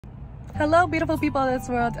Hello beautiful people of this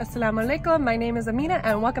world, 𝐂𝐤𝐤𝐞𝐳. My name is Amina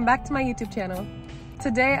and welcome back to my YouTube channel.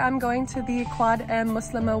 Today I'm going to the quadM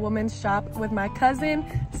Muslima women's shop with my cousin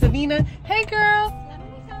Savina. Hey girl!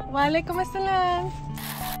 Wa alaikum assalam.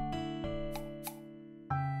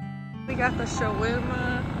 We got the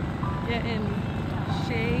shawarma getting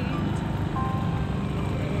shaved.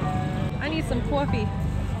 I need some coffee.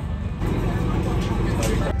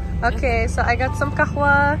 Okay, so I got some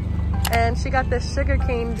𝐂𝐤𝐤𝐤 and she got this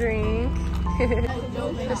sugarcane drink.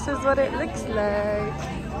 This is what it looks like.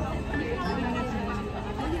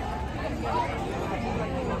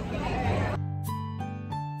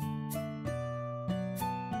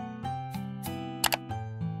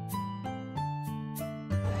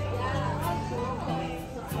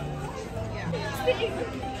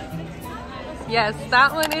 Yes,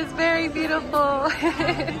 that one is very beautiful.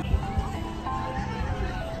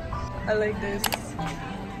 I like this.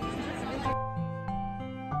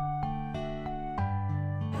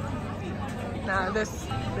 Nah, this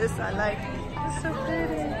I like. It's so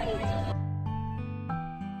pretty.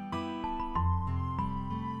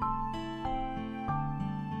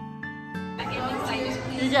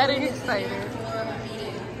 You're getting excited.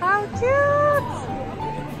 How cute!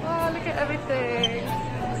 Oh, look at everything.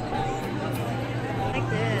 Like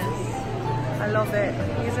this. I love it.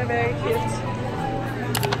 These are very cute.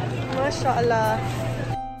 MashaAllah.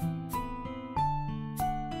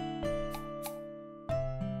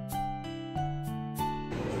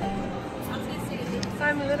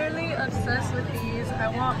 I'm literally obsessed with these. I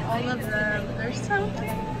want all of them. They're so cute.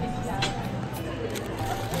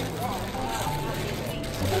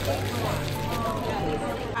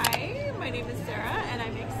 Hi, my name is Sarah and I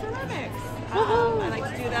make ceramics. I like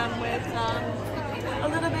to do them with a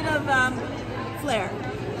little bit of flair.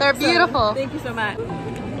 They're beautiful. So, thank you so much.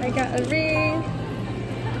 I got a ring.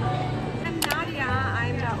 I'm Nadia.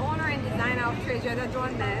 I'm the owner and designer of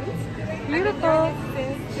𝐂𝐤𝐤𝐞 Men's. Beautiful. I've been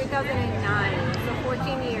doing it since 2009, so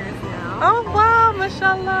 14 years now. Oh wow,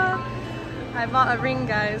 mashallah. I bought a ring,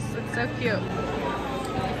 guys. It's so cute.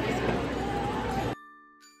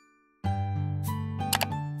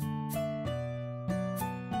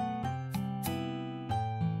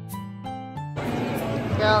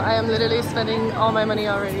 Girl, I am literally spending all my money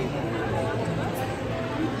already.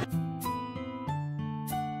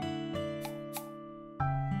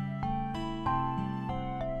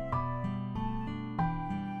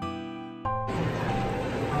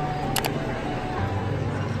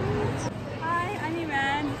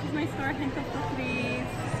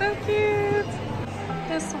 So cute!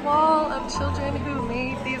 This wall of children who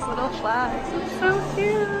made these little flags. It's so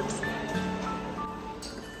cute!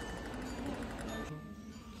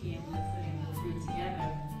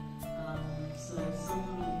 So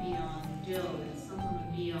someone will be on dough and someone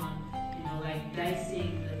will be on, you know, like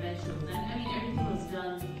dicing the vegetables. And I mean, everything was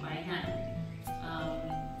done by hand.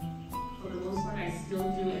 For the most part, I still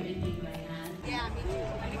do everything by hand. Yeah, me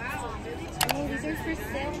too. Wow. Oh, these are for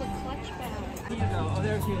sale, the clutch bag. Oh,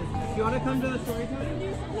 there she is. Do you want to come to the storytelling?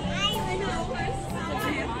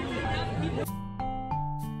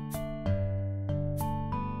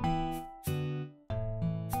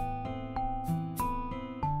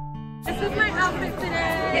 This is my outfit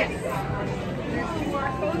today. Yes.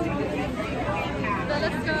 The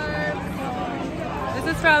scarf. This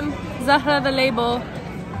is from 𝐂𝐤 the label.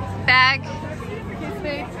 Bag.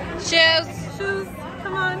 Shoes. Shoes.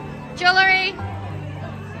 Come on. Jewelry.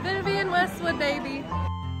 Vivian Westwood, baby.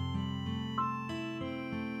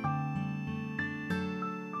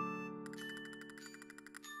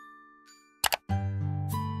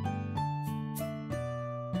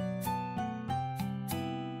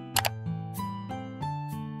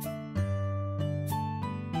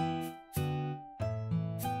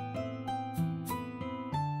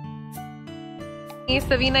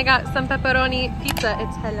 Savina got some pepperoni pizza.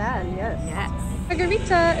 It's halal, yes. Yes.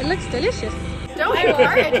 Margarita, it looks delicious. Don't worry,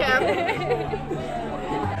 Tim.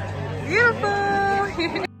 Beautiful.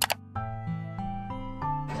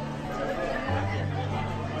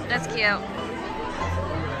 That's cute.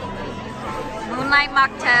 Moonlight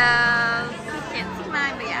mocktails. Can't see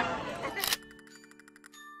mine, but yeah.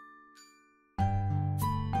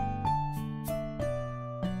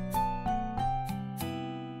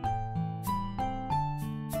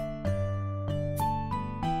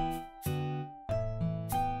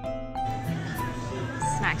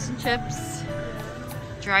 Snacks and chips,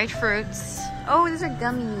 dried fruits. Oh, these are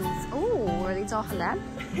gummies. Oh, are these all halal?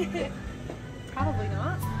 Probably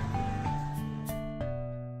not.